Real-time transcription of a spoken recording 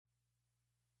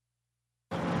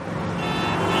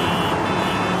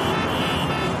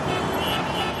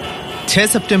6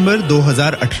 सितंबर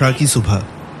 2018 की सुबह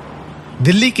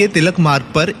दिल्ली के तिलक मार्ग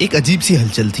पर एक अजीब सी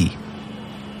हलचल थी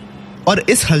और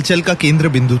इस हलचल का केंद्र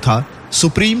बिंदु था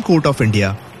सुप्रीम कोर्ट ऑफ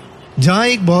इंडिया, जहां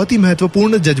एक बहुत ही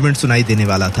महत्वपूर्ण जजमेंट सुनाई देने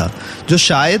वाला था, जो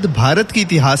शायद भारत के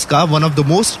इतिहास का one of the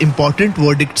most important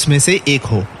verdicts में से एक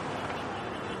हो।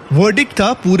 वर्डिक्ट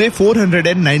था पूरे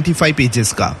 495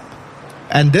 पेजेस का,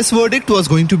 and this verdict was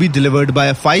going to be delivered by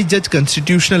अ 5 जज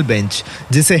कॉन्स्टिट्यूशनल बेंच,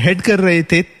 जिसे हेड कर रहे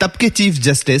थे तब के चीफ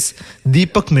जस्टिस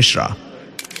दीपक मिश्रा।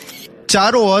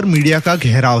 चारों ओर मीडिया का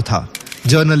घेराव था,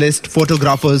 journalist,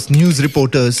 photographers, news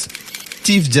reporters.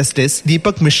 Chief justice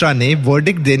दीपक मिश्रा ने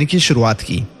वर्डिक्ट देने की शुरुआत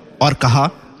की और कहा,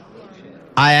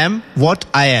 I am what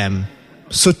I am,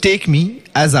 so take me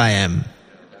as I am,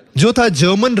 जो था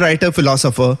German writer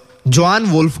philosopher Johan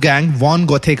Wolfgang von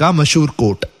गोथे का मशहूर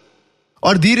कोट।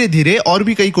 और धीरे धीरे और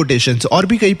भी कई कोटेशंस और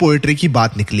भी कई पोएट्री की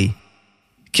बात निकली।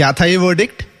 क्या था ये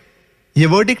वर्डिक्ट? ये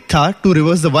वर्डिक्ट था to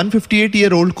reverse the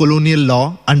 158-year-old colonial law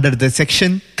under the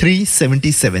section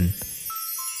 377।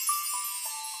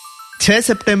 6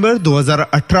 सितंबर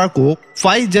 2018 को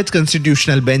 5 जज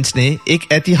कॉन्स्टिट्यूशनल बेंच ने एक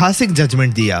ऐतिहासिक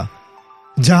जजमेंट दिया,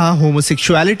 जहां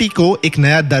होमोसेक्सुअलिटी को एक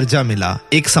नया दर्जा मिला,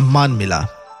 एक सम्मान मिला।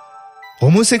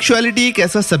 होमोसेक्सुअलिटी एक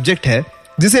ऐसा सब्जेक्ट है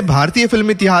जिसे भारतीय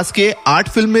फिल्म इतिहास के 8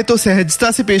 फिल्म में तो सहजता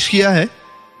से पेश किया है,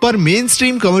 पर मेन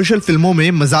स्ट्रीम कमर्शियल फिल्मों में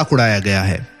मजाक उड़ाया गया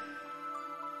है।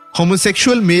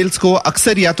 होमोसेक्सुअल मेल्स को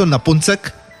अक्सर या तो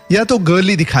नपुंसक या तो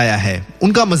गर्ली दिखाया है,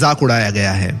 उनका मजाक उड़ाया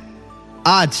गया है।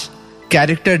 आज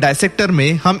कैरेक्टर डायसेक्टर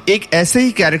में हम एक ऐसे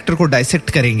ही कैरेक्टर को डायसेक्ट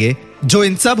करेंगे जो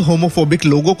इन सब होमोफोबिक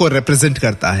लोगों को रिप्रेजेंट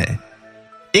करता है।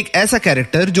 एक ऐसा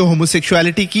कैरेक्टर जो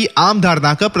होमोसेक्सुअलिटी की आम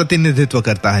धारणा का प्रतिनिधित्व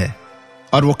करता है,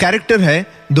 और वो कैरेक्टर है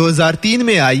 2003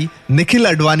 में आई निखिल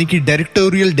अडवाणी की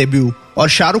डायरेक्टोरियल डेब्यू और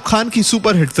शाहरुख खान की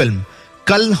सुपरहिट फिल्म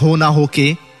कल हो ना हो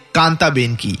के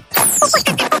कांताबेन की।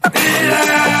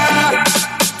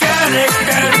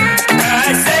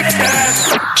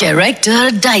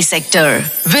 Character dissector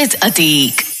with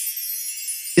Atiq.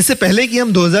 इससे पहले कि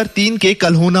हम 2003 के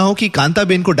कल हो ना हो की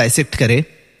कांताबेन को डायसेक्ट करें,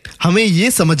 हमें यह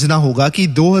समझना होगा कि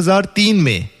 2003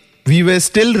 में we were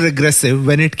still regressive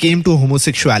when it came to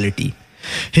homosexuality.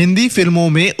 Hindi फिल्मों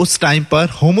में उस टाइम पर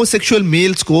होमोसेक्सुअल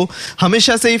मेल्स को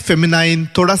हमेशा से फेमिनाइन,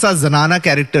 थोड़ा सा जनाना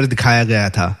कैरेक्टर दिखाया गया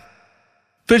था।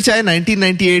 फिर चाहे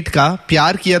 1998 का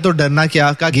प्यार किया तो डरना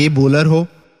क्या का गे बोलर हो,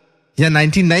 या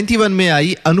 1991 में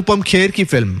आई अनुपम खेर की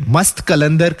फिल्म मस्त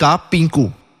कलंदर का पिंकू।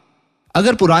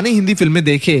 अगर पुरानी हिंदी फिल्में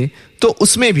देखें तो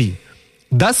उसमें भी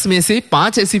 10 में से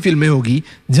 5 ऐसी फिल्में होगी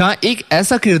जहां एक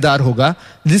ऐसा किरदार होगा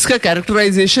जिसका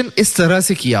कैरेक्टराइजेशन इस तरह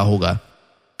से किया होगा।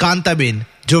 कांताबेन,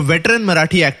 जो वेटरन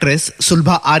मराठी एक्ट्रेस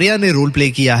सुलभा आर्या ने रोल प्ले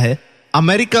किया है,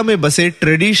 अमेरिका में बसे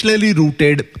ट्रेडिशनली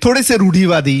रूटेड, थोड़े से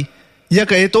रूढ़िवादी या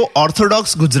कहे तो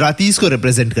ऑर्थोडॉक्स गुजरातीज को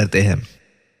रिप्रेजेंट करते हैं।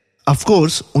 ऑफ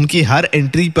कोर्स उनकी हर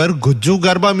एंट्री पर गुज्जू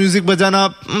गरबा म्यूजिक बजाना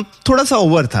थोड़ा सा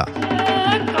ओवर था।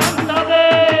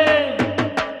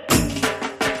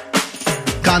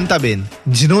 कांताबेन,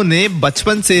 जिन्होंने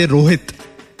बचपन से रोहित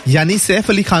यानी सैफ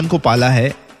अली खान को पाला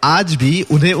है, आज भी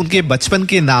उन्हें उनके बचपन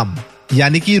के नाम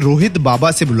यानी कि रोहित बाबा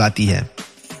से बुलाती है।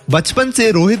 बचपन से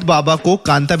रोहित बाबा को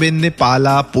कांताबेन ने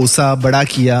पाला, पोसा, बड़ा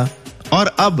किया, और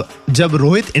अब जब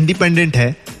रोहित इंडिपेंडेंट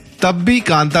है तब भी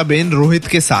कांताबेन रोहित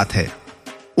के साथ है।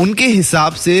 उनके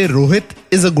हिसाब से Rohit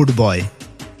is a good boy,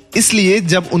 इसलिए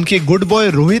जब उनके गुड बॉय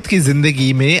रोहित की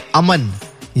जिंदगी में अमन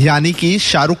यानी कि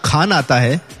शाहरुख खान आता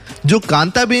है, जो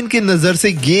कांताबेन के नजर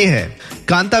से गे है,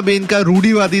 कांताबेन का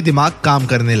रूढ़िवादी दिमाग काम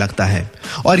करने लगता है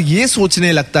और ये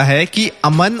सोचने लगता है कि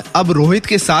अमन अब रोहित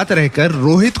के साथ रहकर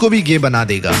रोहित को भी गे बना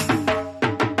देगा।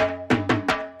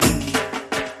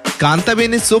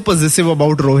 Kantaben is so positive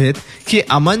about Rohit कि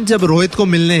अमन जब रोहित को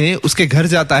मिलने उसके घर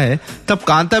जाता है तब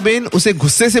कांताबेन उसे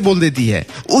गुस्से से बोल देती है,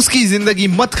 उसकी जिंदगी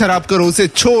मत खराब करो, उसे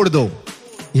छोड़ दो।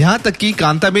 यहां तक कि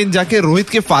कांताबेन जाके रोहित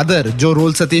के फादर, जो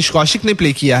रोल सतीश कौशिक ने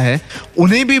प्ले किया है,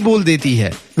 उन्हें भी बोल देती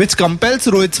है, which compels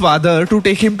Rohit's father to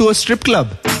take him to a strip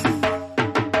club.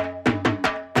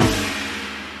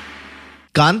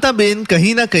 Kantaben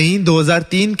कहीं ना कहीं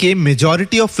 2003 के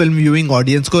majority of film viewing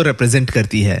audience को रिप्रेजेंट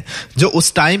करती है, जो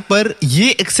उस टाइम पर ये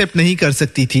एक्सेप्ट नहीं कर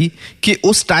सकती थी कि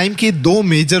उस टाइम के 2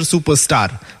 मेजर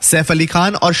सुपरस्टार सैफ अली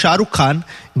खान और शाहरुख खान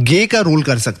गे का रोल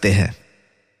कर सकते हैं।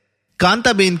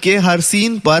 कांताबेन के हर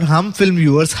सीन पर हम फिल्म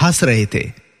व्यूअर्स हंस रहे थे,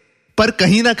 पर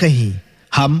कहीं ना कहीं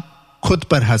हम खुद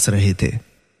पर हंस रहे थे।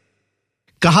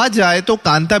 कहा जाए तो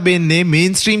कांताबेन ने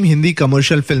mainstream Hindi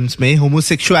commercial films में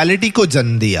होमोसेक्सुअलिटी को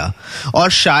जन्म दिया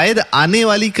और शायद आने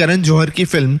वाली करण जौहर की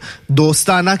फिल्म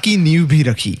दोस्ताना की नींव भी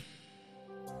रखी।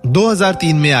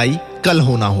 2003 में आई कल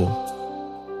हो ना हो।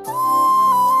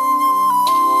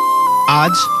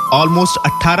 आज ऑलमोस्ट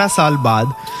 18 साल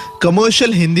बाद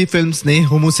कमर्शियल हिंदी फिल्म्स ने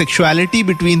homosexuality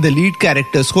between the lead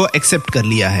characters को एक्सेप्ट कर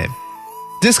लिया है,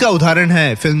 जिसका उदाहरण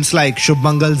है फिल्म्स लाइक शुभ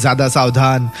मंगल ज्यादा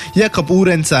सावधान या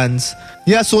कपूर एंड सन्स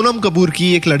या सोनम कपूर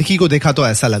की एक लड़की को देखा तो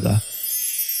ऐसा लगा।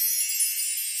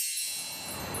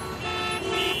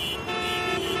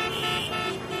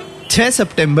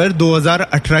 सितंबर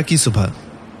 2018 की सुबह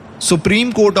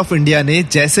सुप्रीम कोर्ट ऑफ इंडिया ने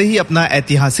जैसे ही अपना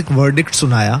ऐतिहासिक वर्डिक्ट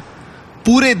सुनाया,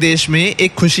 पूरे देश में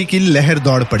एक खुशी की लहर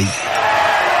दौड़ पड़ी।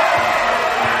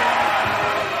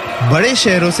 बड़े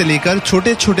शहरों से लेकर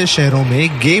छोटे छोटे शहरों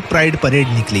में गे प्राइड परेड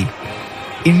निकली।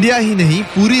 इंडिया ही नहीं,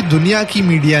 पूरी दुनिया की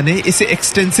मीडिया ने इसे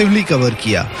एक्सटेंसिवली कवर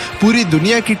किया। पूरी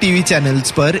दुनिया की टीवी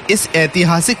चैनल्स पर इस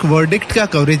ऐतिहासिक वर्डिक्ट का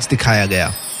कवरेज दिखाया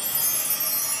गया।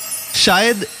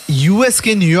 शायद यूएस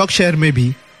के न्यूयॉर्क शहर में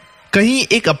भी कहीं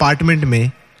एक अपार्टमेंट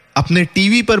में अपने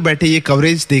टीवी पर बैठे ये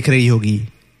कवरेज देख रही होगी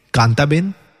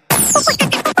Kantaben.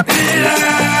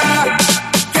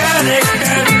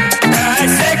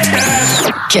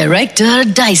 Character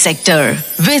Dissector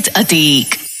with Ateek.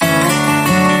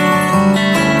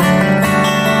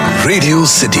 Radio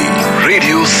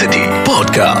city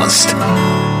podcast.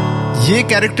 ये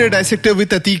कैरेक्टर डायसेक्टर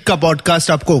विद अतीक का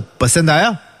पॉडकास्ट आपको पसंद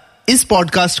आया? इस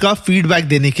पॉडकास्ट का फीडबैक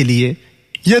देने के लिए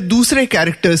या दूसरे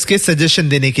कैरेक्टर्स के सजेशन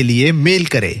देने के लिए मेल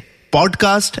करें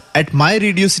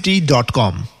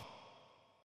podcast@myradiocity.com।